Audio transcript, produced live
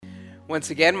Once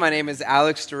again, my name is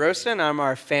Alex DeRosa, and I'm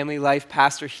our family life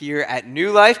pastor here at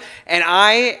New Life. And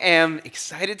I am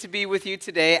excited to be with you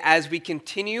today as we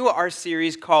continue our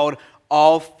series called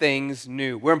All Things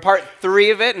New. We're in part 3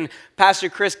 of it, and Pastor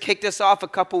Chris kicked us off a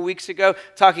couple weeks ago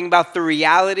talking about the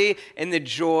reality and the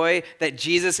joy that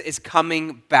Jesus is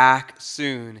coming back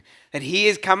soon, that he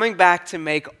is coming back to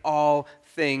make all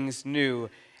things new.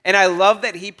 And I love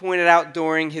that he pointed out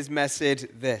during his message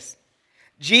this: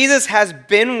 Jesus has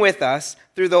been with us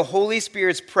through the Holy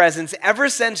Spirit's presence ever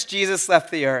since Jesus left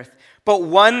the earth. But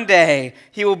one day,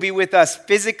 he will be with us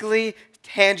physically,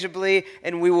 tangibly,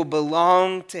 and we will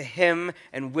belong to him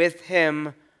and with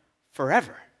him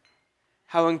forever.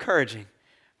 How encouraging.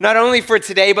 Not only for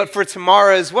today, but for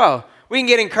tomorrow as well. We can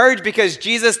get encouraged because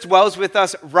Jesus dwells with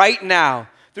us right now.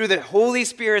 Through the Holy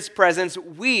Spirit's presence,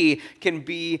 we can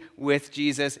be with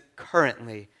Jesus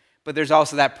currently. But there's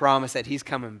also that promise that he's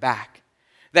coming back,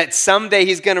 that someday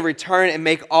he's going to return and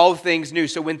make all things new.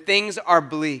 So when things are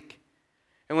bleak,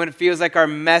 and when it feels like our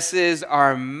messes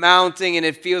are mounting and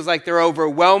it feels like they're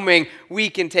overwhelming, we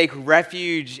can take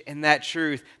refuge in that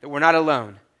truth that we're not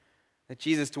alone, that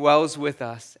Jesus dwells with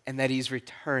us and that he's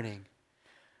returning.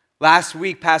 Last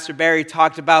week, Pastor Barry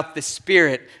talked about the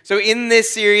Spirit. So in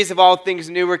this series of All Things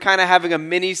New, we're kind of having a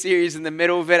mini-series in the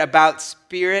middle of it about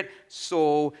spirit,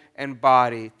 soul, and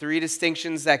body. 3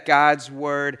 distinctions that God's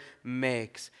Word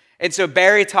makes. And so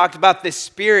Barry talked about the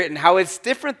Spirit and how it's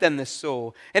different than the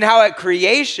soul, and how at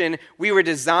creation, we were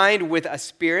designed with a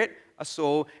spirit, a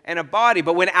soul, and a body.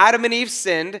 But when Adam and Eve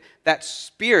sinned, that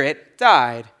spirit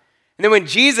died. And then when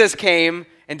Jesus came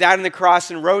and died on the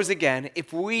cross and rose again,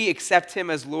 if we accept him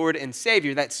as Lord and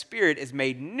Savior, that spirit is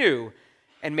made new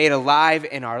and made alive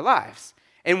in our lives.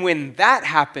 And when that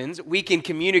happens, we can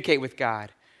communicate with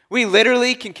God. We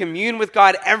literally can commune with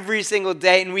God every single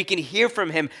day, and we can hear from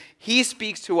him. He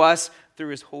speaks to us through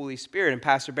his Holy Spirit. And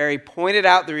Pastor Barry pointed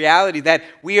out the reality that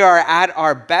we are at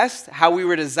our best, how we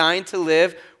were designed to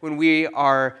live when we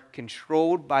are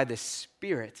controlled by the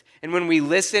Spirit. And when we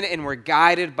listen and we're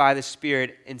guided by the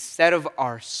Spirit instead of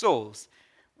our souls,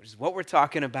 which is what we're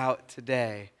talking about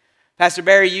today. Pastor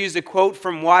Barry used a quote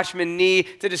from Watchman Nee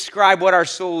to describe what our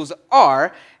souls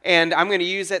are, and I'm going to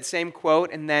use that same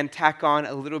quote and then tack on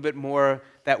a little bit more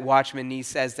that Watchman Nee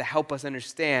says to help us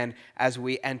understand as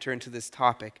we enter into this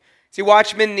topic. See,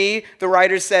 Watchman Nee, the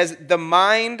writer, says, the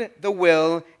mind, the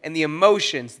will, and the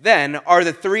emotions then are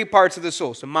the 3 parts of the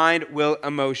soul. So mind, will,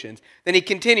 emotions. Then he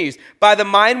continues, by the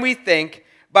mind we think,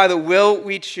 by the will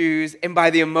we choose, and by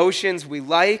the emotions we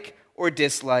like or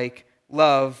dislike,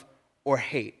 love or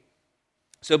hate.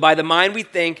 So by the mind we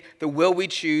think, the will we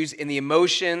choose, and the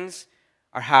emotions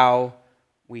are how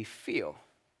we feel.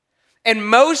 And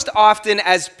most often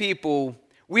as people,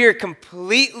 we are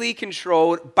completely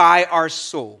controlled by our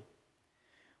soul.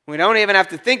 We don't even have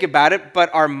to think about it, but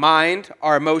our mind,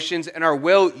 our emotions, and our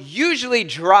will usually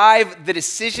drive the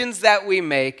decisions that we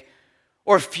make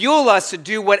or fuel us to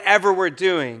do whatever we're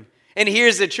doing. And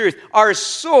here's the truth. Our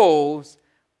souls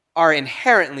are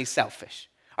inherently selfish.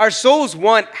 Our souls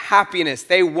want happiness.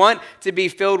 They want to be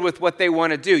filled with what they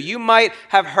want to do. You might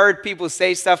have heard people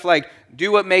say stuff like,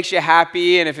 do what makes you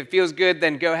happy, and if it feels good,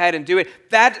 then go ahead and do it.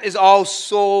 That is all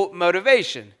soul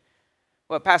motivation.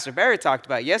 What Pastor Barry talked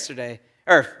about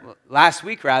last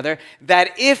week, that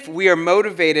if we are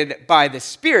motivated by the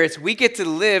spirits, we get to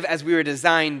live as we were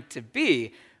designed to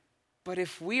be. But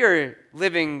if we are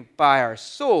living by our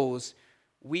souls,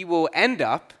 we will end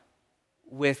up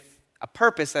with a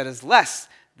purpose that is less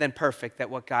than perfect than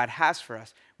what God has for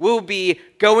us. We'll be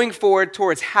going forward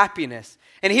towards happiness.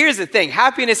 And here's the thing,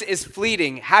 happiness is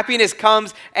fleeting. Happiness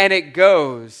comes and it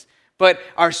goes. But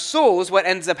our souls, what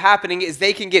ends up happening is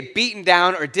they can get beaten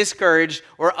down or discouraged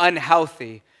or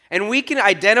unhealthy. And we can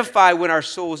identify when our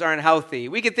souls are unhealthy.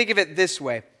 We can think of it this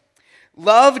way.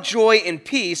 Love, joy, and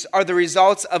peace are the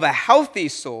results of a healthy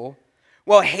soul,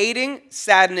 while hating,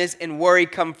 sadness, and worry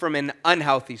come from an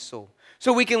unhealthy soul.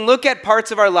 So we can look at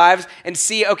parts of our lives and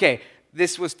see, okay,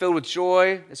 this was filled with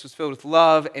joy, this was filled with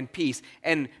love and peace.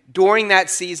 And during that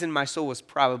season, my soul was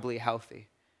probably healthy.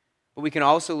 But we can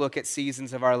also look at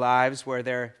seasons of our lives where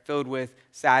they're filled with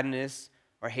sadness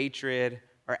or hatred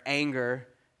or anger,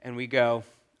 and we go,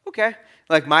 okay,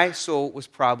 like my soul was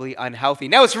probably unhealthy.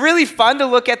 Now, it's really fun to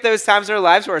look at those times in our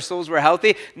lives where our souls were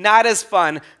healthy, not as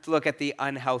fun to look at the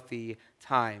unhealthy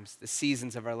times, the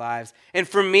seasons of our lives. And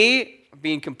for me,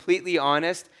 being completely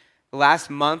honest, the last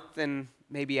month and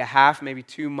maybe a half, maybe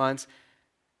 2 months,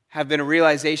 have been a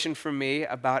realization for me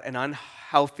about an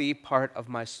unhealthy part of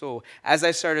my soul. As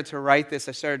I started to write this,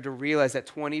 I started to realize that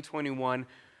 2021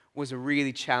 was a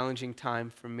really challenging time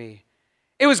for me.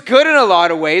 It was good in a lot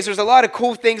of ways. There's a lot of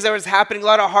cool things that was happening, a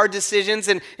lot of hard decisions,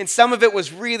 and some of it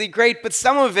was really great, but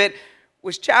some of it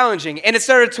was challenging, and it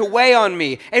started to weigh on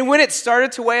me. And when it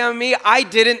started to weigh on me, I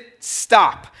didn't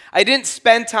stop. I didn't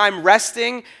spend time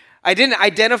resting. I didn't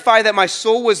identify that my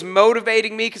soul was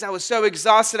motivating me because I was so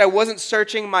exhausted. I wasn't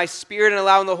searching my spirit and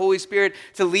allowing the Holy Spirit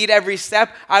to lead every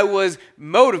step. I was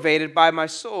motivated by my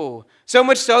soul. So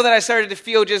much so that I started to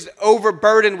feel just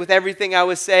overburdened with everything I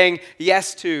was saying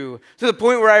yes to the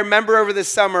point where I remember over the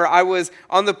summer, I was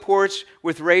on the porch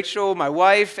with Rachel, my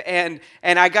wife, and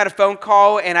I got a phone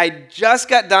call, and I just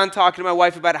got done talking to my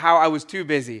wife about how I was too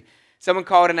busy. Someone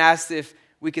called and asked if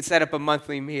we could set up a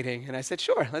monthly meeting. And I said,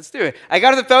 sure, let's do it. I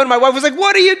got on the phone, and my wife was like,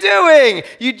 what are you doing?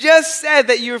 You just said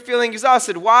that you were feeling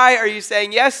exhausted. Why are you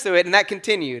saying yes to it? And that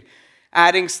continued,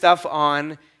 adding stuff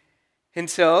on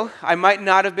until I might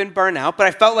not have been burnout, but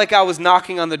I felt like I was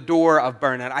knocking on the door of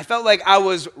burnout. I felt like I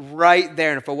was right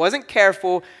there. And if I wasn't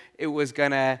careful, it was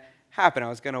going to happen. I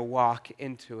was going to walk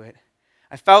into it.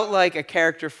 I felt like a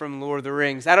character from Lord of the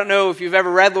Rings. I don't know if you've ever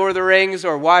read Lord of the Rings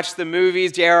or watched the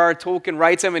movies. J.R.R. Tolkien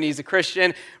writes them, and he's a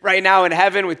Christian right now in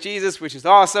heaven with Jesus, which is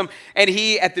awesome. And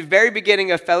he, at the very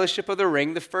beginning of Fellowship of the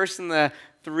Ring, the first in the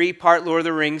 3-part Lord of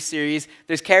the Rings series,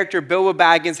 this character, Bilbo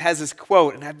Baggins, has this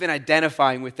quote, and I've been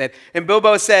identifying with it. And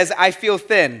Bilbo says, I feel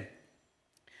thin,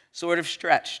 sort of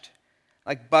stretched,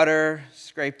 like butter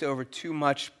scraped over too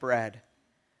much bread.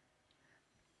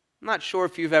 I'm not sure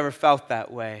if you've ever felt that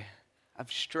way. I'm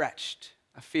stretched.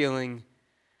 I'm feeling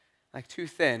like too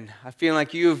thin. I feel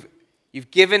like you've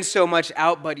given so much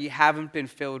out, but you haven't been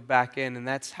filled back in, and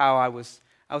that's how I was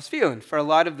feeling for a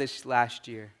lot of this last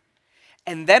year.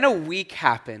 And then a week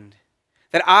happened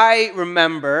that I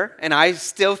remember, and I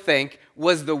still think,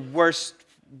 was the worst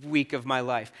week of my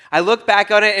life. I look back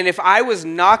on it, and if I was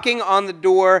knocking on the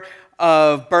door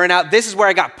of burnout, this is where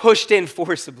I got pushed in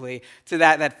forcibly to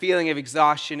that feeling of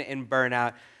exhaustion and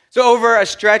burnout. So over a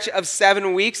stretch of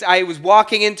 7 weeks, I was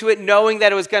walking into it knowing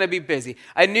that it was going to be busy.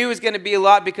 I knew it was going to be a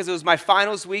lot because it was my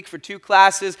finals week for 2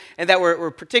 classes and that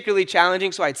were particularly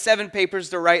challenging. So I had 7 papers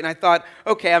to write, and I thought,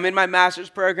 okay, I'm in my master's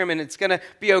program and it's going to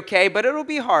be okay, but it'll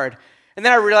be hard. And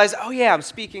then I realized, oh yeah, I'm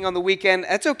speaking on the weekend.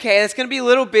 That's okay. It's going to be a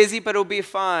little busy, but it'll be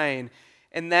fine.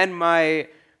 And then my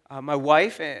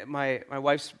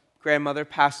wife's grandmother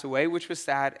passed away, which was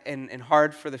sad and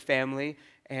hard for the family.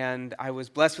 And I was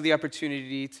blessed with the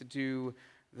opportunity to do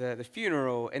the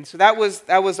funeral. And so that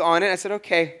was on it. I said,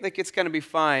 okay, like it's going to be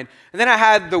fine. And then I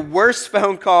had the worst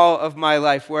phone call of my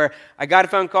life where I got a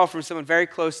phone call from someone very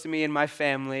close to me in my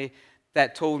family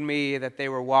that told me that they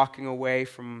were walking away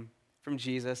from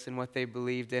Jesus and what they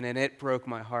believed in, and it broke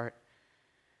my heart.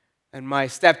 And my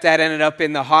stepdad ended up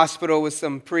in the hospital with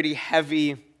some pretty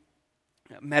heavy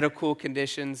medical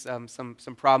conditions, some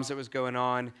problems that was going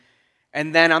on.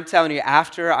 And then I'm telling you,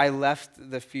 after I left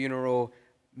the funeral,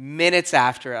 minutes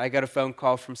after, I got a phone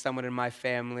call from someone in my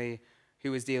family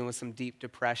who was dealing with some deep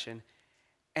depression.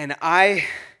 And I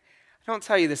don't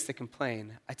tell you this to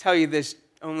complain. I tell you this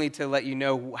only to let you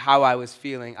know how I was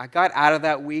feeling. I got out of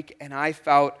that week and I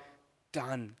felt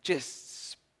done,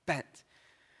 just spent.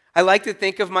 I like to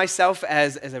think of myself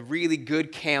as a really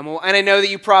good camel, and I know that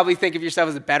you probably think of yourself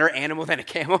as a better animal than a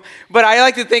camel, but I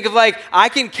like to think of like, I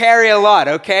can carry a lot,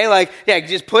 okay? Like, yeah,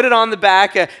 just put it on the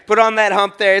back, put on that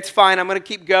hump there, it's fine, I'm going to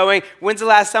keep going. When's the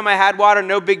last time I had water?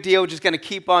 No big deal, just going to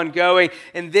keep on going,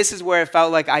 and this is where it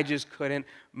felt like I just couldn't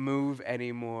move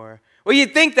anymore. Well,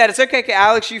 you'd think that. It's okay,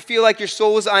 Alex, you feel like your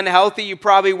soul is unhealthy, you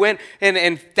probably went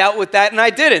and dealt with that, and I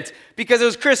didn't, because it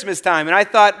was Christmas time, and I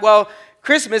thought, well,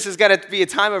 Christmas is going to be a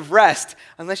time of rest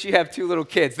unless you have 2 little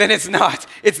kids. Then it's not.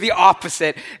 It's the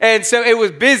opposite. And so it was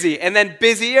busy and then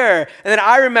busier. And then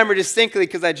I remember distinctly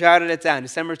because I jotted it down,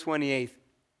 December 28th.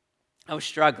 I was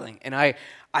struggling and I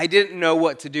didn't know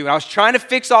what to do. I was trying to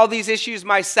fix all these issues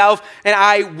myself and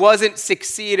I wasn't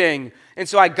succeeding. And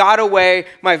so I got away.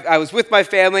 I was with my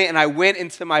family and I went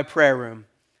into my prayer room.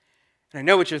 And I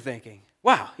know what you're thinking.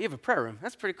 Wow, you have a prayer room.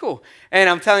 That's pretty cool. And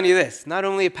I'm telling you this, not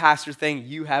only a pastor thing,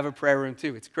 you have a prayer room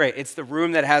too. It's great. It's the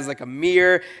room that has like a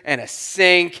mirror and a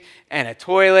sink and a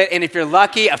toilet. And if you're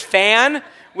lucky, a fan,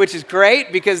 which is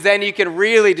great because then you can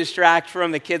really distract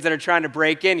from the kids that are trying to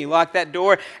break in. You lock that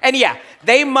door. And yeah,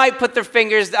 they might put their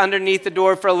fingers underneath the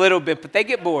door for a little bit, but they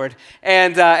get bored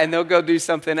and they'll go do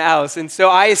something else. And so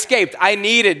I escaped. I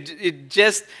needed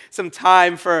just some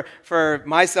time for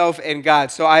myself and God.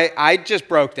 So I just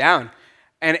broke down.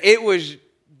 And it was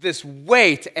this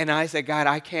weight, and I said, God,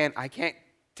 I can't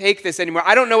take this anymore.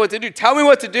 I don't know what to do. Tell me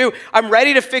what to do. I'm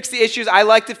ready to fix the issues. I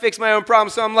like to fix my own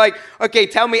problems. So I'm like, okay,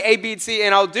 tell me A, B, C,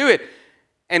 and I'll do it.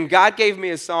 And God gave me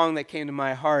a song that came to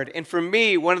my heart. And for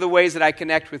me, one of the ways that I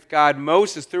connect with God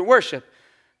most is through worship,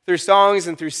 through songs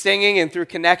and through singing and through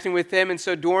connecting with Him. And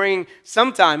so during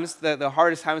sometimes the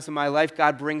hardest times of my life,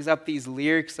 God brings up these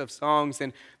lyrics of songs.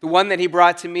 And the one that He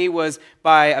brought to me was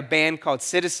by a band called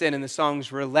Citizen, and the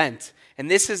song's Relent.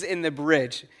 And this is in the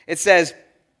bridge. It says,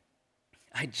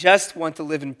 I just want to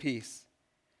live in peace,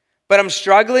 but I'm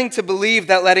struggling to believe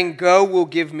that letting go will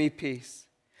give me peace.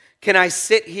 Can I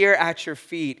sit here at your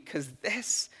feet? Because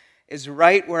this is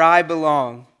right where I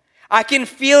belong. I can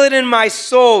feel it in my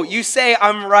soul. You say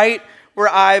I'm right where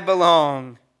I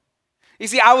belong. You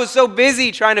see, I was so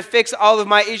busy trying to fix all of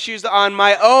my issues on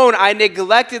my own, I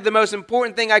neglected the most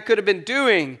important thing I could have been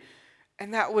doing.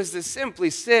 And that was to simply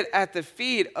sit at the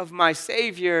feet of my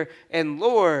Savior and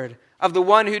Lord, of the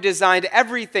one who designed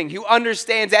everything, who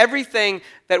understands everything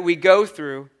that we go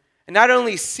through, and not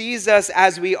only sees us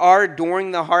as we are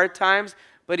during the hard times,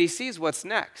 but He sees what's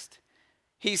next.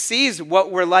 He sees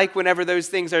what we're like whenever those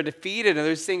things are defeated and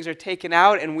those things are taken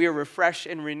out and we are refreshed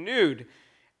and renewed.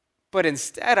 But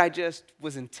instead, I just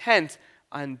was intent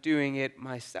on doing it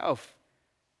myself.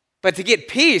 But to get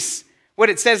peace, what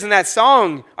it says in that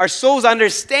song, our souls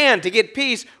understand, to get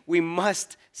peace, we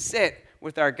must sit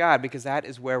with our God because that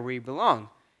is where we belong.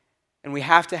 And we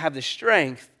have to have the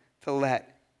strength to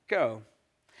let go.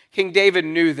 King David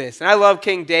knew this. And I love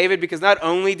King David because not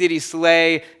only did he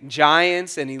slay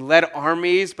giants and he led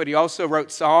armies, but he also wrote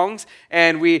songs.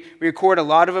 And we record a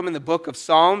lot of them in the book of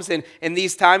Psalms. And in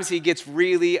these times, he gets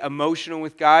really emotional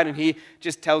with God and he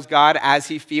just tells God as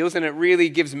he feels. And it really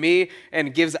gives me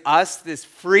and gives us this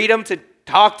freedom to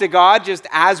talk to God just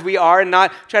as we are and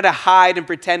not try to hide and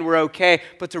pretend we're okay,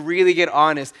 but to really get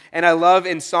honest. And I love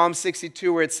in Psalm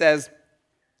 62 where it says,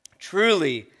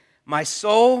 truly, my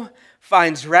soul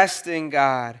finds rest in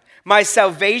God. My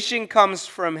salvation comes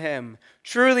from Him.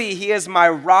 Truly, He is my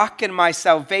rock and my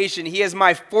salvation. He is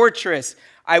my fortress.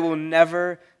 I will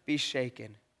never be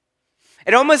shaken.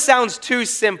 It almost sounds too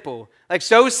simple, like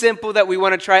so simple that we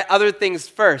want to try other things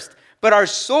first. But our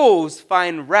souls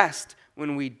find rest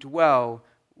when we dwell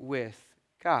with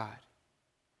God.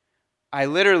 I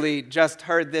literally just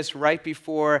heard this right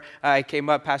before I came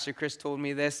up. Pastor Chris told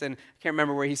me this, and I can't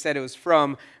remember where he said it was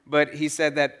from, but he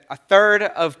said that a third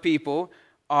of people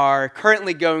are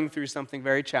currently going through something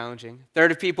very challenging. A third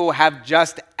of people have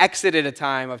just exited a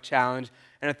time of challenge,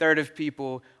 and a third of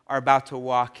people are about to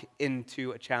walk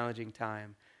into a challenging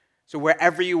time. So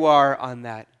wherever you are on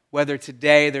that, whether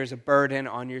today there's a burden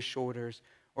on your shoulders,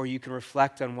 or you can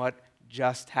reflect on what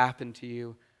just happened to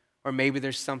you, or maybe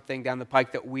there's something down the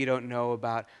pike that we don't know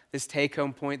about. This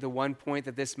take-home point, the one point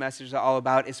that this message is all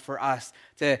about, is for us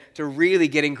to really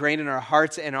get ingrained in our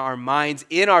hearts and our minds,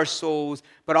 in our souls,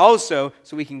 but also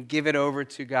so we can give it over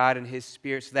to God and His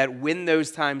Spirit so that when those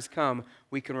times come,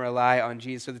 we can rely on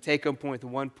Jesus. So the take-home point, the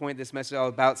one point this message is all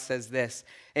about says this.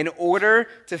 In order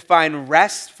to find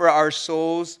rest for our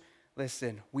souls,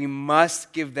 listen, we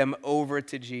must give them over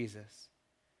to Jesus.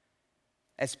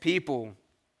 As people,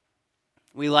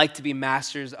 we like to be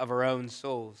masters of our own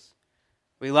souls.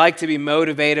 We like to be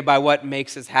motivated by what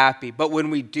makes us happy. But when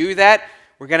we do that,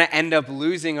 we're going to end up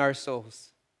losing our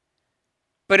souls.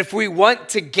 But if we want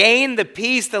to gain the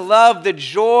peace, the love, the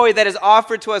joy that is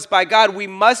offered to us by God, we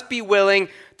must be willing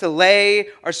to lay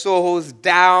our souls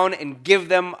down and give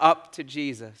them up to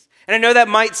Jesus. And I know that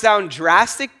might sound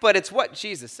drastic, but it's what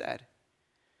Jesus said.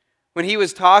 When He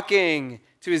was talking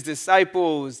to His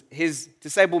disciples, His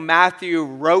disciple Matthew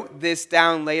wrote this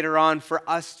down later on for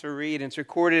us to read. And it's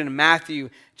recorded in Matthew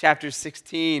chapter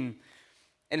 16.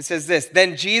 And it says this,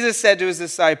 then Jesus said to His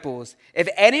disciples, if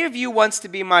any of you wants to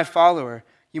be my follower,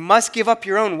 you must give up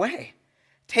your own way.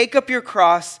 Take up your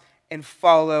cross and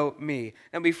follow me.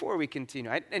 Now, before we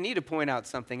continue, I need to point out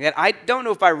something that I don't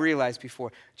know if I realized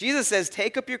before. Jesus says,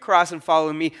 take up your cross and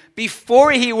follow me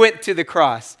before He went to the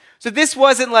cross. So this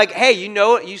wasn't like, hey,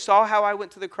 you saw how I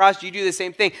went to the cross, you do the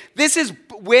same thing. This is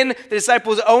when the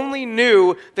disciples only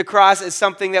knew the cross as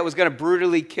something that was going to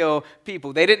brutally kill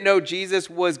people. They didn't know Jesus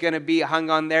was going to be hung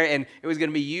on there and it was going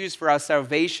to be used for our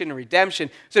salvation and redemption.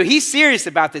 So He's serious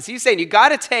about this. He's saying you got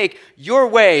to take your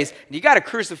ways and you got to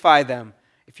crucify them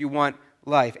if you want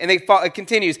life. And it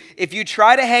continues, if you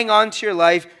try to hang on to your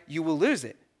life, you will lose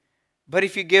it. But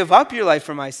if you give up your life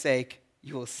for my sake,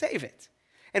 you will save it.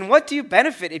 And what do you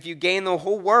benefit if you gain the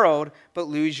whole world but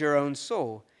lose your own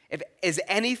soul? Is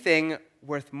anything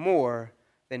worth more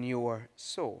than your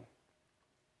soul?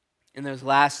 In those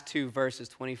last two verses,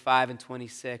 25 and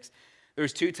 26, there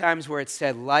was 2 times where it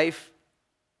said life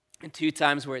and 2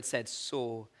 times where it said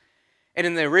soul. And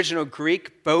in the original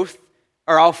Greek,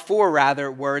 all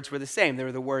 4 words were the same. They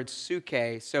were the words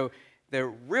suke. So The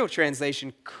real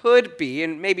translation could be,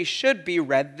 and maybe should be,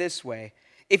 read this way: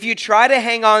 if you try to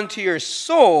hang on to your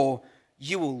soul,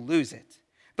 you will lose it.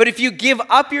 But if you give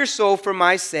up your soul for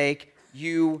my sake,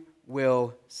 you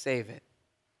will save it.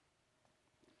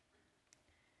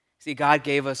 See, God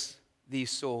gave us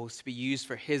these souls to be used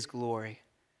for his glory.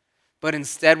 But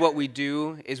instead what we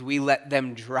do is we let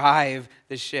them drive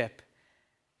the ship.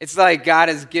 It's like God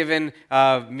has given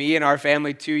me and our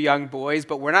family 2 young boys,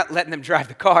 but we're not letting them drive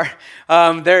the car.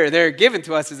 They're given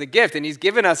to us as a gift, and he's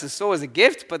given us a soul as a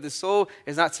gift, but the soul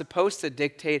is not supposed to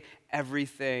dictate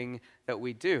everything that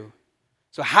we do.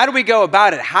 So how do we go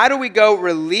about it? How do we go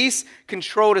release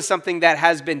control to something that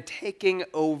has been taking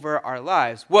over our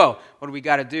lives? Well, what do we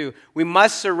got to do? We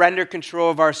must surrender control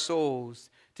of our souls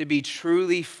to be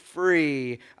truly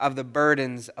free of the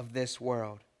burdens of this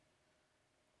world.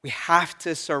 We have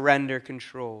to surrender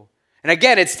control. And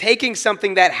again, it's taking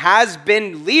something that has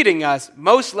been leading us,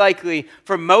 most likely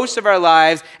for most of our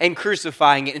lives, and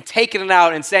crucifying it and taking it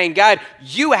out and saying, God,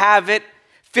 you have it.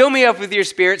 Fill me up with your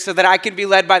Spirit so that I can be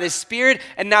led by the Spirit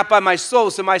and not by my soul.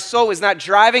 So my soul is not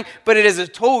driving, but it is a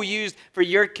tool used for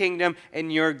your kingdom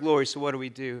and your glory. So what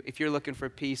do? If you're looking for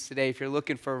peace today, if you're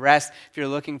looking for rest, if you're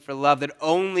looking for love that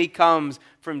only comes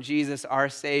from Jesus, our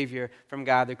Savior, from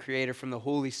God the Creator, from the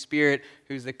Holy Spirit,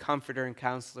 who's the comforter and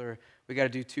counselor, we got to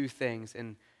do 2 things.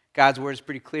 And God's word is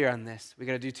pretty clear on this. We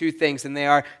got to do 2 things, and they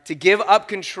are to give up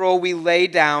control. We lay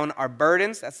down our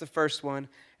burdens. That's the first one.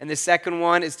 And the second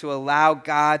one is to allow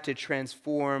God to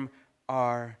transform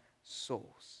our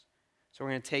souls. So we're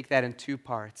going to take that in 2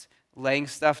 parts. Laying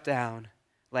stuff down,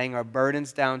 laying our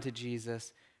burdens down to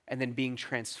Jesus, and then being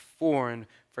transformed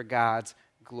for God's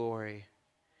glory.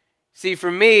 See, for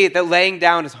me, the laying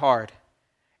down is hard.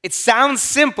 It sounds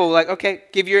simple, like, okay,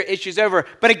 give your issues over.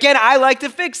 But again, I like to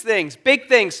fix things, big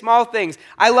things, small things.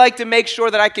 I like to make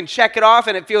sure that I can check it off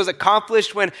and it feels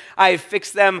accomplished when I fix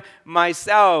them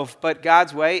myself. But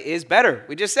God's way is better.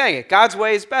 We just sang it. God's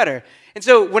way is better. And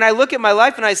so when I look at my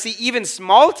life and I see even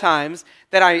small times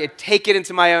that I take it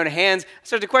into my own hands, I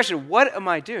start to question, what am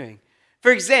I doing?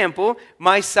 For example,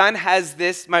 my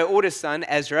oldest son,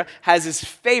 Ezra, has his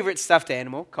favorite stuffed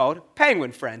animal called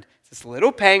Penguin Friend. This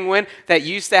little penguin that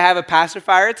used to have a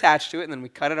pacifier attached to it, and then we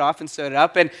cut it off and sewed it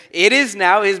up, and it is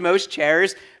now his most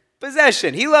cherished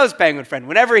possession. He loves Penguin Friend.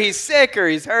 Whenever he's sick or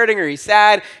he's hurting or he's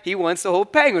sad, he wants to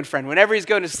hold Penguin Friend. Whenever he's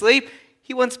going to sleep,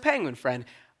 he wants Penguin Friend.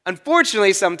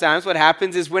 Unfortunately, sometimes what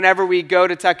happens is whenever we go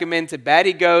to tuck him into bed,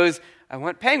 he goes, I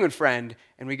want Penguin Friend.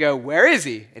 And we go, where is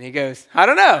he? And he goes, I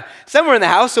don't know, somewhere in the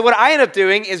house. So what I end up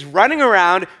doing is running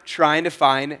around trying to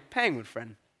find Penguin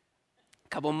Friend. A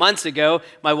couple months ago,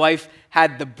 my wife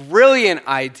had the brilliant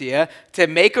idea to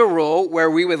make a rule where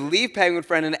we would leave Penguin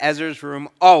Friend in Ezra's room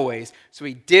always, so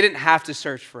he didn't have to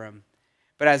search for him.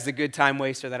 But as the good time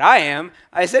waster that I am,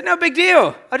 I said, no big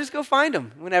deal. I'll just go find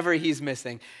him whenever he's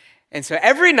missing. And so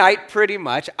every night, pretty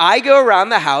much, I go around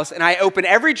the house and I open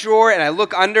every drawer and I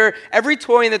look under every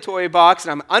toy in the toy box,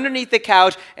 and I'm underneath the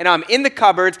couch and I'm in the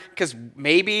cupboards because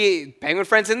maybe Penguin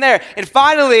Friend's in there. And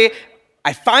finally,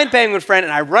 I find Penguin Friend,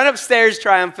 and I run upstairs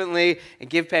triumphantly and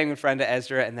give Penguin Friend to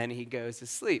Ezra, and then he goes to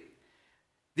sleep.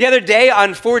 The other day,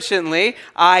 unfortunately,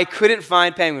 I couldn't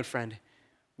find Penguin Friend.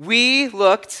 We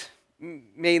looked,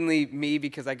 mainly me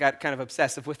because I got kind of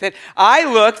obsessive with it, I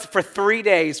looked for 3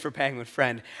 days for Penguin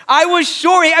Friend. I was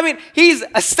sure, he's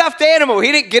a stuffed animal.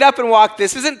 He didn't get up and walk.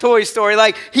 This isn't Toy Story.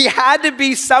 He had to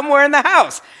be somewhere in the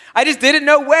house. I just didn't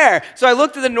know where. So I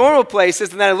looked at the normal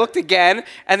places, and then I looked again,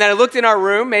 and then I looked in our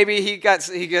room. Maybe he got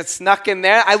snuck in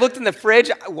there. I looked in the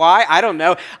fridge. Why? I don't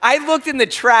know. I looked in the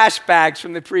trash bags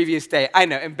from the previous day. I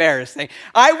know, embarrassing.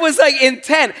 I was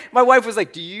intent. My wife was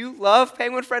like, do you love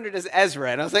Penguin Friend or does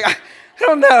Ezra? And I was like, I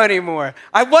don't know anymore.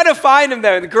 I want to find him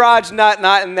though. The garage,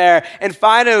 not in there. And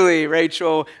finally,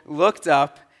 Rachel looked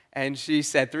up, and she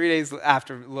said, 3 days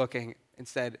after looking, and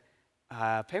said,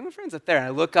 Penguin Friend's up there. And I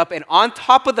look up, and on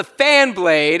top of the fan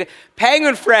blade,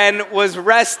 Penguin Friend was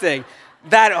resting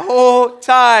that whole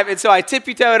time. And so I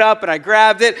tippy-toed up, and I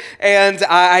grabbed it, and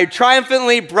I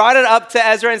triumphantly brought it up to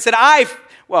Ezra and said,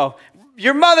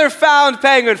 your mother found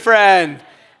Penguin Friend.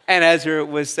 And Ezra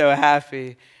was so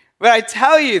happy. But I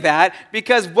tell you that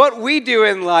because what we do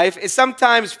in life is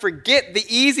sometimes forget the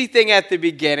easy thing at the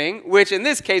beginning, which in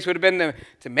this case would have been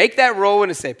to make that roll and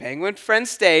to say, Penguin Friend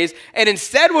stays. And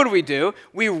instead, what do?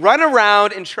 We run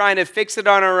around and trying to fix it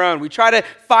on our own. We try to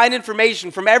find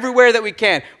information from everywhere that we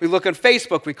can. We look on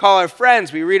Facebook, we call our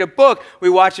friends, we read a book,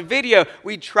 we watch a video.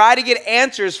 We try to get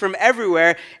answers from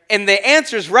everywhere, and the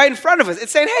answer's right in front of us.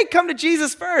 It's saying, hey, come to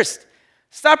Jesus first.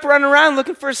 Stop running around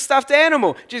looking for a stuffed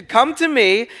animal. Just come to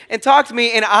me and talk to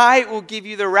me, and I will give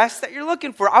you the rest that you're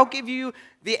looking for. I'll give you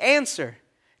the answer.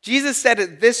 Jesus said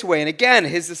it this way, and again,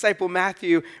 his disciple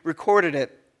Matthew recorded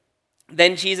it.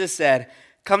 Then Jesus said,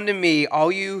 "Come to me,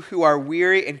 all you who are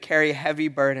weary and carry heavy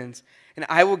burdens, and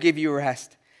I will give you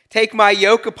rest. Take my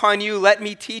yoke upon you, let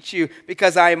me teach you,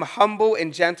 because I am humble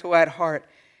and gentle at heart,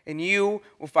 and you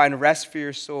will find rest for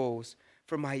your souls.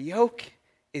 For my yoke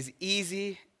is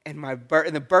easy, and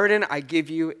the burden I give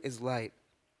you is light."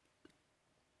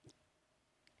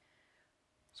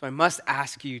 So I must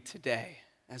ask you today,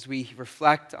 as we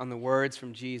reflect on the words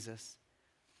from Jesus,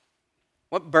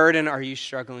 what burden are you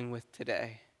struggling with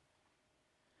today?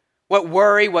 What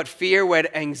worry, what fear,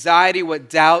 what anxiety, what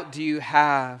doubt do you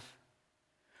have?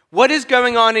 What is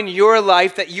going on in your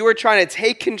life that you are trying to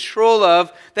take control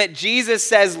of that Jesus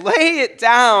says, lay it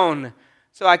down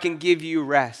so I can give you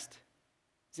rest?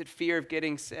 Is it fear of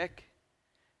getting sick?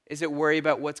 Is it worry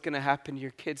about what's going to happen to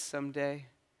your kids someday?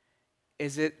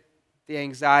 Is it the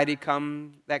anxiety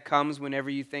that comes whenever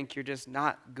you think you're just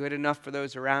not good enough for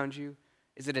those around you?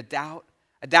 Is it a doubt?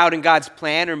 A doubt in God's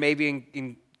plan or maybe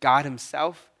in God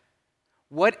himself?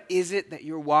 What is it that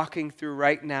you're walking through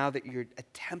right now that you're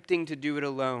attempting to do it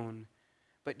alone?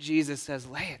 But Jesus says,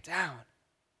 lay it down.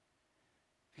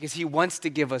 Because he wants to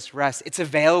give us rest. It's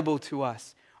available to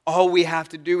us. All we have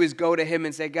to do is go to him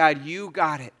and say, God, you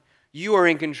got it. You are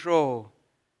in control.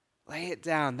 Lay it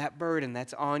down, that burden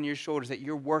that's on your shoulders, that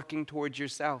you're working towards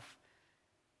yourself.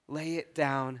 Lay it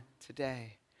down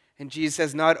today. And Jesus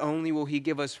says not only will he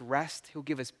give us rest, he'll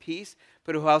give us peace,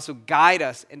 but he'll also guide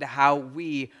us into how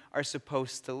we are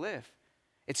supposed to live.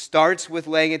 It starts with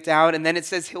laying it down, and then it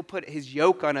says he'll put his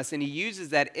yoke on us, and he uses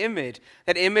that image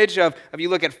of you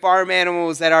look at farm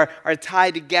animals that are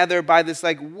tied together by this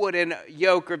like wooden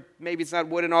yoke, or maybe it's not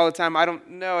wooden all the time. I don't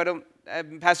know.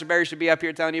 Pastor Barry should be up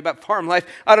here telling you about farm life.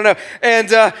 I don't know.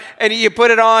 And you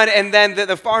put it on, and then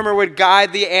the farmer would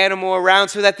guide the animal around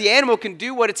so that the animal can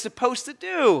do what it's supposed to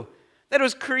do, that it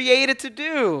was created to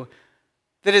do.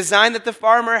 The design that the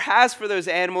farmer has for those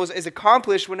animals is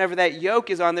accomplished whenever that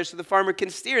yoke is on there so the farmer can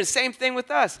steer. And same thing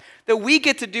with us, that we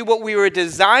get to do what we were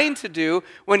designed to do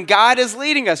when God is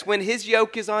leading us, when his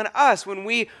yoke is on us, when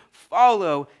we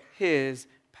follow his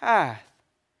path.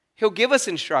 He'll give us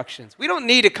instructions. We don't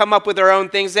need to come up with our own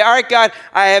things. Say, all right, God,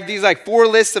 I have these like 4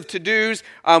 lists of to-dos.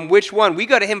 Which one? We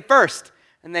go to him first.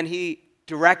 And then he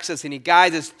directs us and he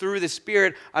guides us through the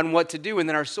Spirit on what to do. And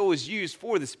then our soul is used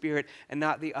for the Spirit and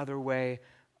not the other way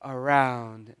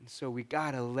around. And so we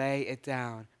got to lay it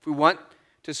down. If we want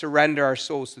to surrender our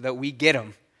souls so that we get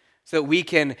them, so that we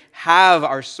can have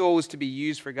our souls to be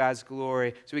used for God's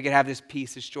glory, so we can have this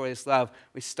peace, this joy, this love,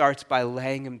 it starts by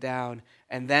laying them down.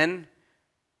 And then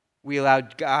we allow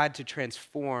God to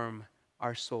transform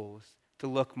our souls to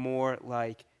look more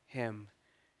like him.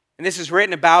 And this is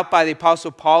written about by the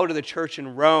Apostle Paul to the church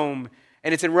in Rome.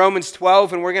 And it's in Romans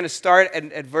 12, and we're going to start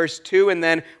at verse 2, and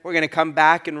then we're going to come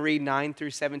back and read 9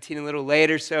 through 17 a little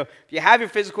later. So if you have your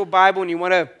physical Bible and you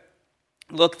want to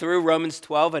look through Romans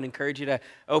 12, I'd encourage you to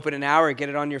open an hour or get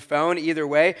it on your phone, either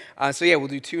way. We'll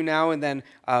do 2 now and then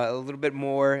a little bit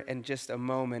more in just a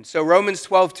moment. So Romans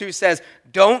 12:2 says,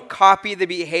 "Don't copy the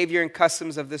behavior and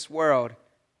customs of this world,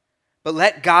 but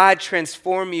let God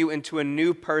transform you into a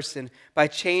new person by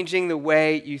changing the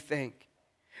way you think.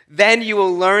 Then you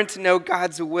will learn to know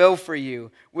God's will for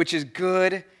you, which is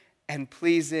good and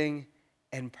pleasing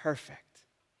and perfect."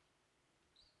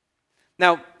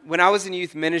 Now, when I was in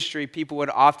youth ministry, people would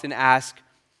often ask,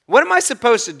 what am I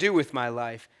supposed to do with my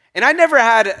life? And I never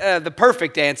had the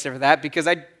perfect answer for that because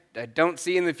I don't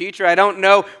see in the future. I don't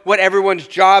know what everyone's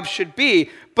job should be.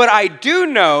 But I do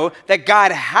know that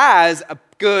God has a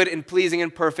good and pleasing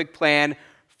and perfect plan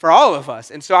for all of us.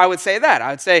 And so I would say that.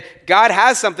 I would say God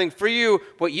has something for you.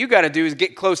 What you got to do is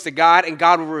get close to God, and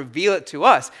God will reveal it to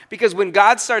us. Because when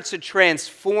God starts to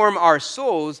transform our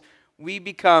souls, we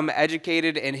become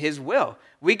educated in his will.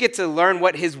 We get to learn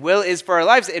what his will is for our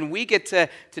lives, and we get to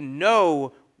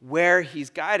know where he's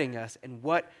guiding us and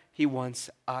what he wants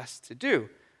us to do.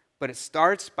 But it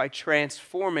starts by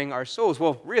transforming our souls.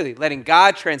 Well, really, letting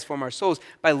God transform our souls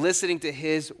by listening to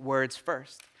his words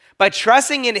first. By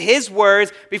trusting in his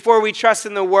words before we trust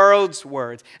in the world's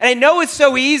words. And I know it's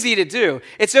so easy to do.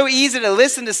 It's so easy to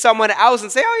listen to someone else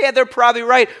and say, oh yeah, they're probably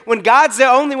right, when God's the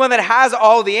only one that has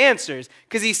all the answers,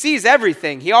 because he sees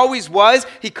everything. He always was,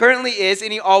 he currently is,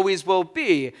 and he always will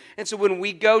be. And so when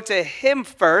we go to him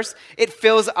first, it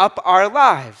fills up our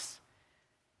lives.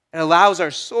 It allows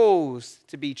our souls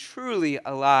to be truly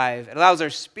alive. It allows our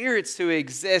spirits to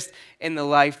exist in the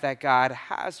life that God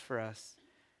has for us.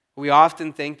 We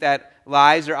often think that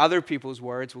lies or other people's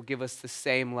words will give us the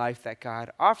same life that God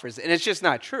offers. And it's just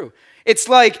not true. It's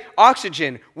like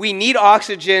oxygen. We need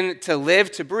oxygen to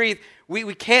live, to breathe.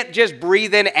 We can't just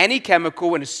breathe in any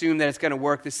chemical and assume that it's going to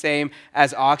work the same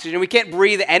as oxygen. We can't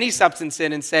breathe any substance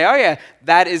in and say, oh yeah,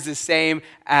 that is the same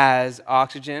as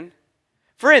oxygen.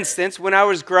 For instance, when I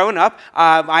was growing up,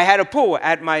 I had a pool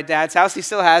at my dad's house. He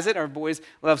still has it. Our boys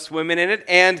love swimming in it.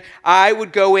 And I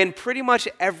would go in pretty much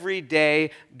every day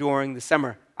during the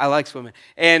summer. I like swimming.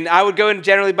 And I would go in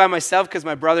generally by myself because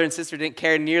my brother and sister didn't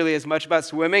care nearly as much about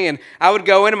swimming. And I would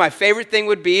go in, and my favorite thing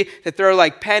would be to throw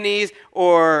like pennies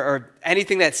or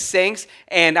anything that sinks.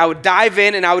 And I would dive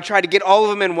in, and I would try to get all of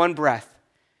them in one breath.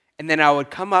 And then I would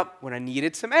come up when I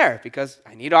needed some air because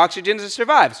I need oxygen to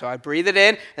survive. So I'd breathe it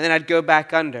in, and then I'd go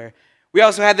back under. We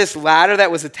also had this ladder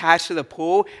that was attached to the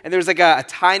pool, and there was like a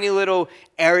tiny little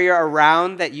area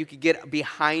around that you could get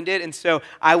behind it. And so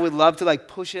I would love to like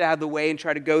push it out of the way and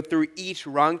try to go through each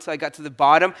rung till I got to the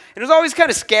bottom. And it was always kind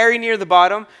of scary near the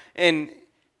bottom. And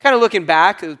kind of looking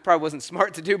back, it probably wasn't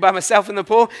smart to do by myself in the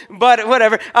pool, but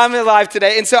whatever, I'm alive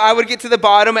today. And so I would get to the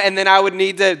bottom, and then I would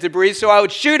need to breathe. So I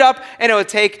would shoot up, and it would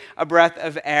take a breath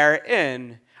of air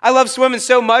in. I love swimming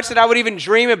so much that I would even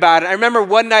dream about it. I remember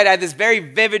one night I had this very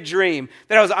vivid dream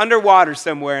that I was underwater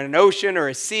somewhere in an ocean or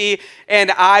a sea, and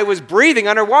I was breathing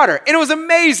underwater, and it was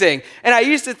amazing. And I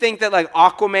used to think that like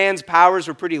Aquaman's powers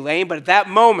were pretty lame, but at that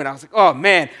moment I was like, oh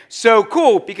man, so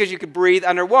cool because you could breathe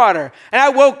underwater. And I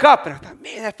woke up and I thought,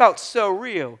 man, that felt so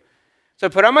real. So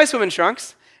I put on my swimming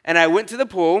trunks, and I went to the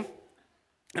pool,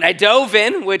 and I dove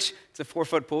in, which it's a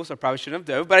 4-foot pool, so I probably shouldn't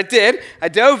have dove, but I did. I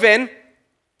dove in.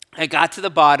 I got to the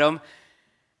bottom,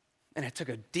 and I took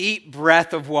a deep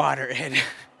breath of water in. And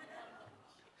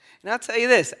I'll tell you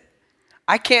this,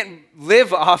 I can't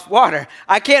live off water.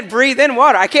 I can't breathe in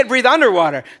water. I can't breathe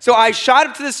underwater. So I shot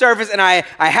up to the surface, and I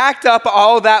hacked up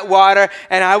all that water,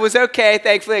 and I was okay,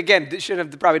 thankfully. Again,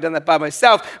 shouldn't have probably done that by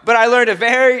myself, but I learned a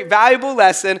very valuable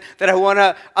lesson that I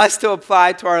want us to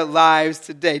apply to our lives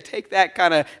today. Take that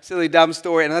kind of silly, dumb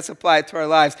story, and let's apply it to our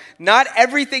lives. Not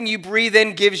everything you breathe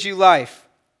in gives you life.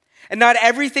 And not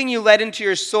everything you let into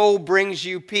your soul brings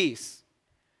you peace.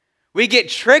 We get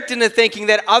tricked into thinking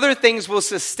that other things will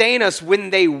sustain us when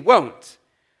they won't.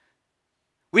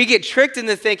 We get tricked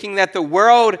into thinking that the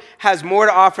world has more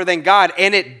to offer than God,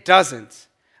 and it doesn't.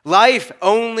 Life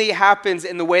only happens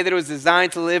in the way that it was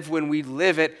designed to live when we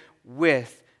live it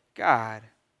with God.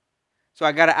 So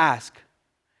I got to ask,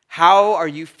 how are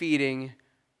you feeding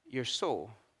your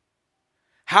soul?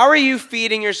 How are you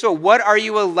feeding your soul? What are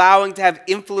you allowing to have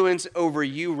influence over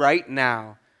you right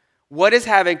now? What is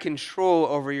having control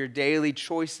over your daily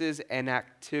choices and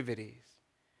activities?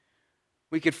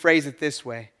 We could phrase it this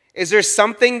way. Is there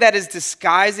something that is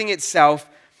disguising itself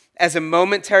as a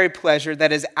momentary pleasure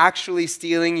that is actually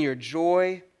stealing your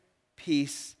joy,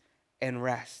 peace, and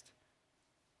rest?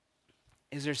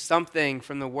 Is there something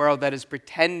from the world that is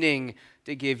pretending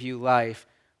to give you life,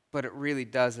 but it really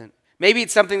doesn't? Maybe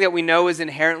it's something that we know is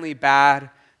inherently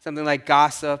bad, something like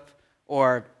gossip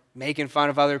or making fun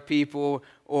of other people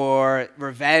or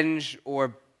revenge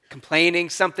or complaining,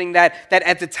 something that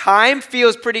at the time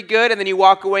feels pretty good, and then you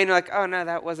walk away and you're like, oh no,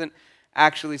 that wasn't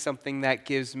actually something that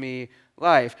gives me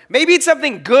life. Maybe it's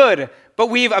something good,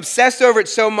 but we've obsessed over it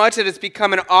so much that it's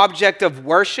become an object of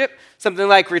worship, something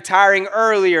like retiring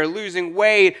early or losing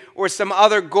weight or some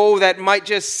other goal that might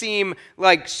just seem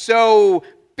like so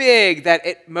big that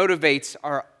it motivates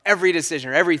our every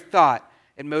decision or every thought.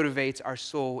 It motivates our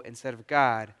soul instead of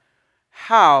God.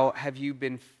 How have you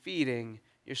been feeding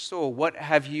your soul? What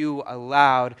have you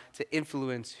allowed to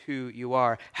influence who you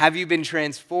are? Have you been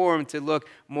transformed to look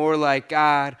more like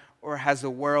God, or has the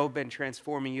world been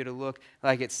transforming you to look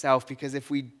like itself? Because if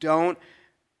we don't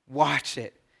watch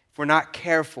it, if we're not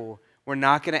careful, we're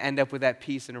not going to end up with that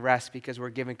peace and rest because we're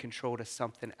giving control to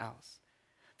something else.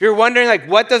 If you're wondering, like,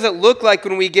 what does it look like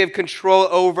when we give control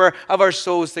of our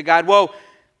souls to God? Well,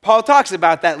 Paul talks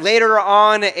about that later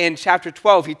on in chapter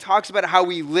 12. He talks about how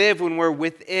we live when we're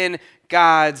within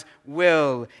God's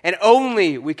will. And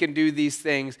only we can do these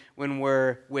things when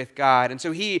we're with God. And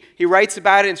so he writes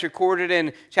about it, and it's recorded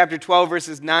in chapter 12,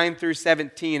 verses 9 through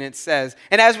 17. It says,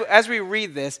 and as we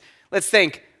read this, let's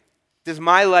think, does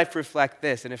my life reflect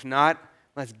this? And if not,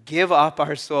 let's give up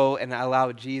our soul and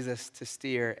allow Jesus to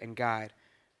steer and guide.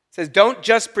 It says, don't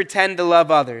just pretend to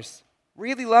love others.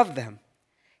 Really love them.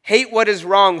 Hate what is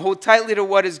wrong. Hold tightly to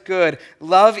what is good.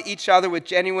 Love each other with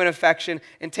genuine affection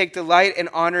and take delight in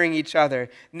honoring each other.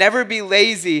 Never be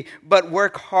lazy, but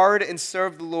work hard and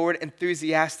serve the Lord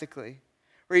enthusiastically.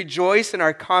 Rejoice in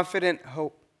our confident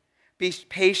hope. Be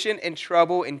patient in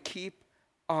trouble and keep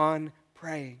on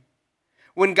praying.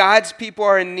 When God's people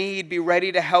are in need, be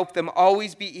ready to help them.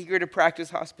 Always be eager to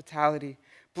practice hospitality.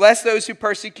 Bless those who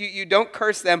persecute you. Don't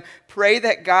curse them. Pray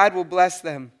that God will bless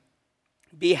them.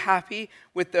 Be happy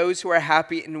with those who are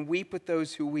happy and weep with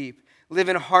those who weep. Live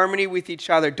in harmony with each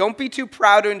other. Don't be too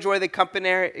proud to enjoy the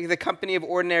company of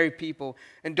ordinary people.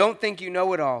 And don't think you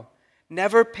know it all.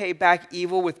 Never pay back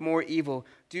evil with more evil.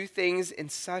 Do things in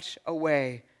such a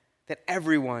way that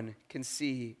everyone can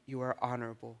see you are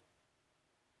honorable.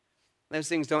 Those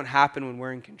things don't happen when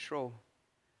we're in control.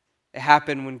 They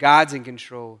happen when God's in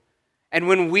control. And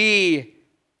when we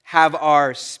have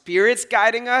our spirits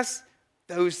guiding us,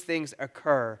 those things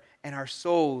occur. And our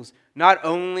souls not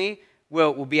only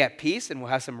will be at peace and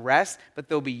we'll have some rest, but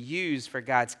they'll be used for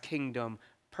God's kingdom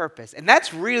purpose. And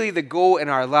that's really the goal in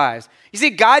our lives. You see,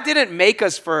 God didn't make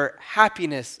us for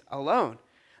happiness alone.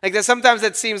 Like that sometimes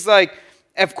it seems like,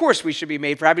 of course we should be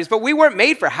made for happiness, but we weren't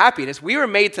made for happiness. We were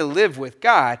made to live with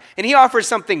God. And he offers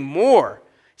something more,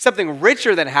 something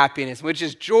richer than happiness, which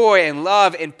is joy and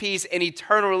love and peace and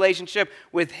eternal relationship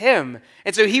with him.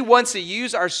 And so he wants to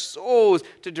use our souls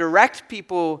to direct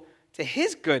people to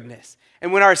his goodness.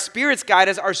 And when our spirits guide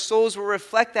us, our souls will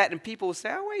reflect that, and people will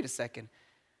say, oh, wait a second.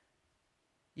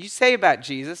 You say about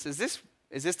Jesus, is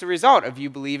this the result of you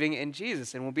believing in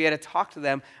Jesus? And we'll be able to talk to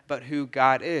them about who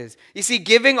God is. You see,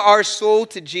 giving our soul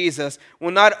to Jesus will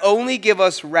not only give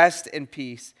us rest and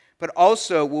peace, but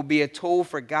also will be a tool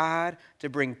for God to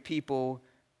bring people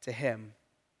to him.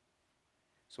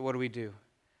 So what do?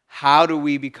 How do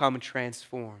we become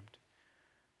transformed?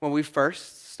 Well, we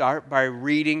first start by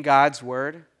reading God's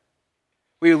word.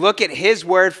 We look at his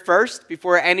word first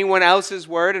before anyone else's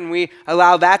word, and we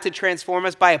allow that to transform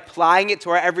us by applying it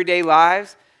to our everyday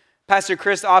lives. Pastor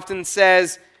Chris often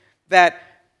says that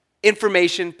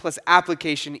information plus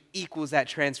application equals that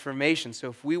transformation.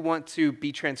 So if we want to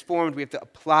be transformed, we have to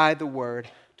apply the word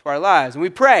to our lives. And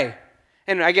we pray.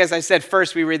 And I guess I said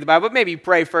first we read the Bible, but maybe you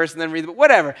pray first and then read the Bible,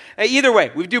 whatever. Either way,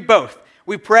 we do both.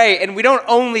 We pray, and we don't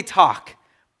only talk,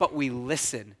 but we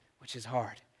listen, which is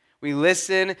hard. We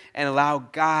listen and allow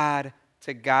God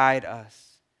to guide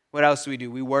us. What else do?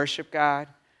 We worship God.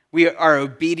 We are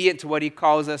obedient to what he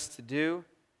calls us to do.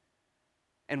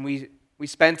 And we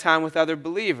spend time with other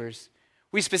believers.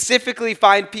 We specifically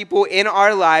find people in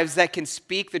our lives that can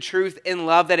speak the truth in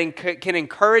love, that can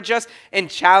encourage us and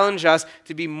challenge us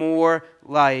to be more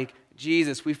like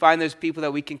Jesus. We find those people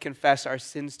that we can confess our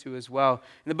sins to as well.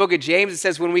 In the book of James, it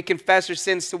says when we confess our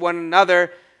sins to one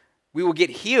another, we will get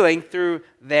healing through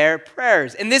their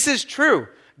prayers. And this is true.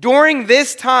 During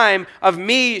this time of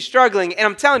me struggling, and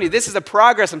I'm telling you, this is a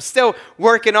progress. I'm still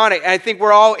working on it. And I think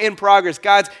we're all in progress.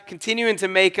 God's continuing to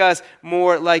make us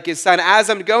more like his son. As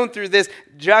I'm going through this,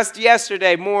 just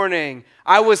yesterday morning,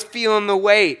 I was feeling the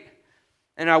weight.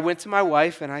 And I went to my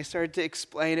wife and I started to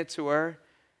explain it to her.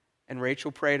 And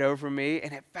Rachel prayed over me.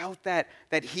 And it felt that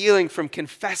healing from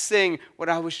confessing what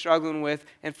I was struggling with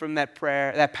and from that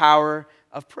prayer, that power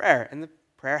of prayer. And the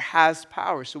prayer has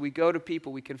power. So we go to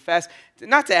people, we confess,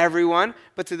 not to everyone,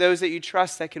 but to those that you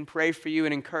trust that can pray for you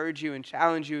and encourage you and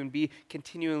challenge you and be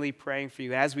continually praying for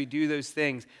you. As we do those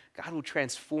things, God will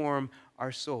transform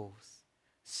our souls.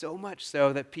 So much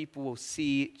so that people will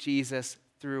see Jesus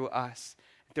through us,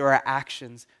 through our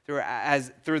actions,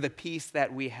 through the peace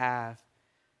that we have.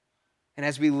 And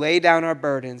as we lay down our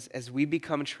burdens, as we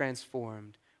become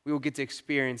transformed, we will get to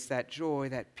experience that joy,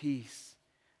 that peace,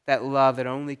 that love that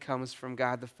only comes from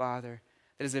God the Father,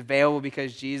 that is available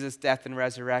because Jesus' death and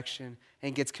resurrection,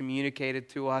 and gets communicated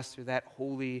to us through that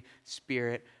Holy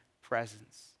Spirit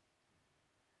presence.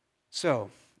 So,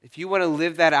 if you want to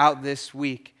live that out this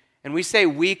week, and we say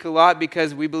week a lot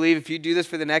because we believe if you do this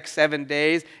for the next 7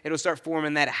 days, it'll start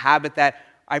forming that habit that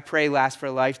I pray lasts for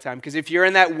a lifetime. Because if you're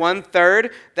in that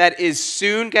 1/3 that is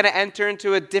soon going to enter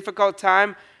into a difficult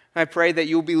time, I pray that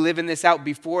you'll be living this out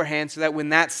beforehand so that when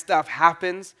that stuff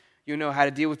happens, you know how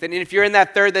to deal with it. And if you're in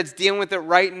that 1/3 that's dealing with it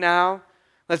right now,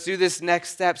 let's do this next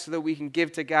step so that we can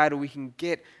give to God and we can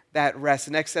get that rest.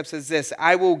 The next step says this: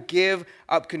 I will give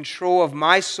up control of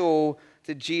my soul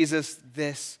to Jesus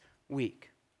this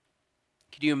week.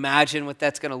 Can you imagine what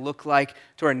that's going to look like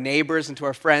to our neighbors and to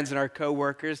our friends and our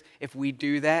coworkers if we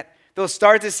do that? They'll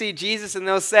start to see Jesus and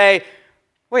they'll say,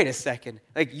 wait a second,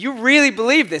 like you really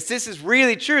believe this? This is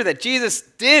really true that Jesus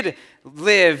did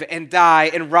live and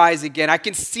die and rise again. I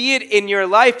can see it in your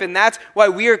life, and that's why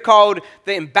we are called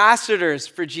the ambassadors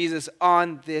for Jesus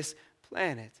on this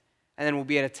planet. And then we'll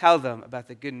be able to tell them about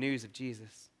the good news of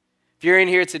Jesus. If you're in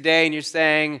here today and you're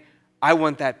saying, I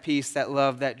want that peace, that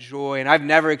love, that joy, and I've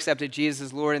never accepted Jesus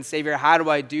as Lord and Savior, how do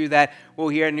I do that? Well,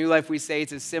 here at New Life we say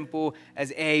it's as simple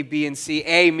as A, B, and C.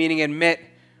 A meaning admit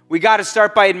We got to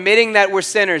start by admitting that we're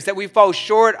sinners, that we fall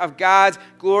short of God's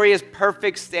glorious,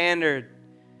 perfect standard.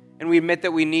 And we admit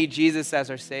that we need Jesus as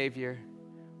our Savior.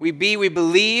 We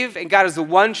believe, and God is the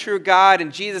one true God,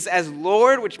 and Jesus as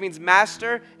Lord, which means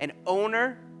master and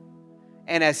owner,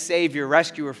 and as Savior,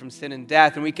 rescuer from sin and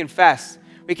death. And we confess.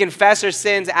 We confess our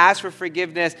sins, ask for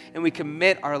forgiveness, and we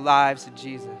commit our lives to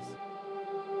Jesus.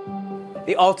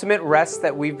 The ultimate rest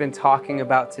that we've been talking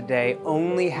about today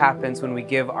only happens when we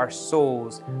give our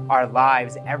souls, our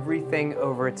lives, everything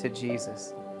over to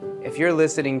Jesus. If you're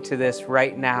listening to this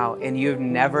right now and you've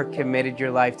never committed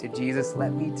your life to Jesus,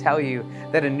 let me tell you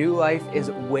that a new life is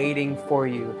waiting for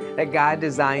you, that God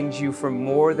designed you for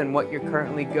more than what you're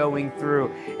currently going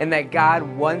through, and that God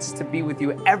wants to be with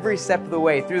you every step of the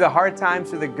way, through the hard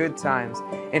times, through the good times.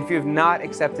 And if you have not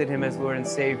accepted Him as Lord and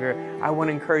Savior, I want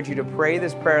to encourage you to pray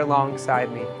this prayer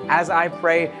alongside me. As I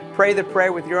pray the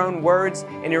prayer with your own words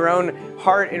and your own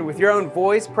heart and with your own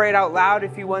voice. Pray it out loud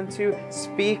if you want to.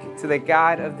 Speak to the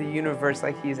God of the universe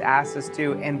like He's asked us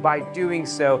to. And by doing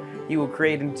so, He will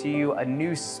create into you a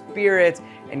new spirit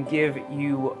and give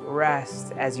you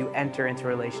rest as you enter into a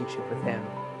relationship with Him.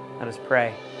 Let us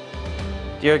pray.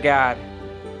 Dear God,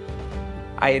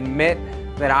 I admit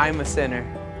that I'm a sinner,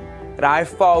 that I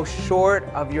fall short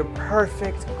of your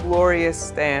perfect, glorious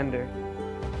standard.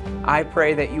 I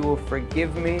pray that you will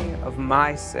forgive me of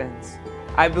my sins.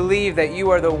 I believe that you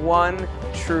are the one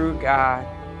true God,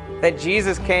 that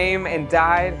Jesus came and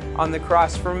died on the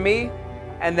cross for me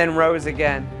and then rose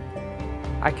again.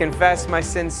 I confess my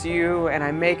sins to you, and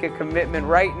I make a commitment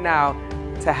right now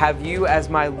to have you as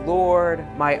my Lord,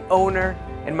 my owner,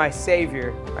 and my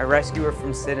Savior, my rescuer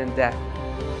from sin and death.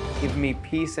 Give me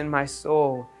peace in my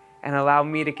soul and allow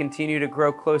me to continue to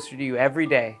grow closer to you every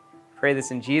day. I pray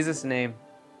this in Jesus' name.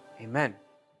 Amen.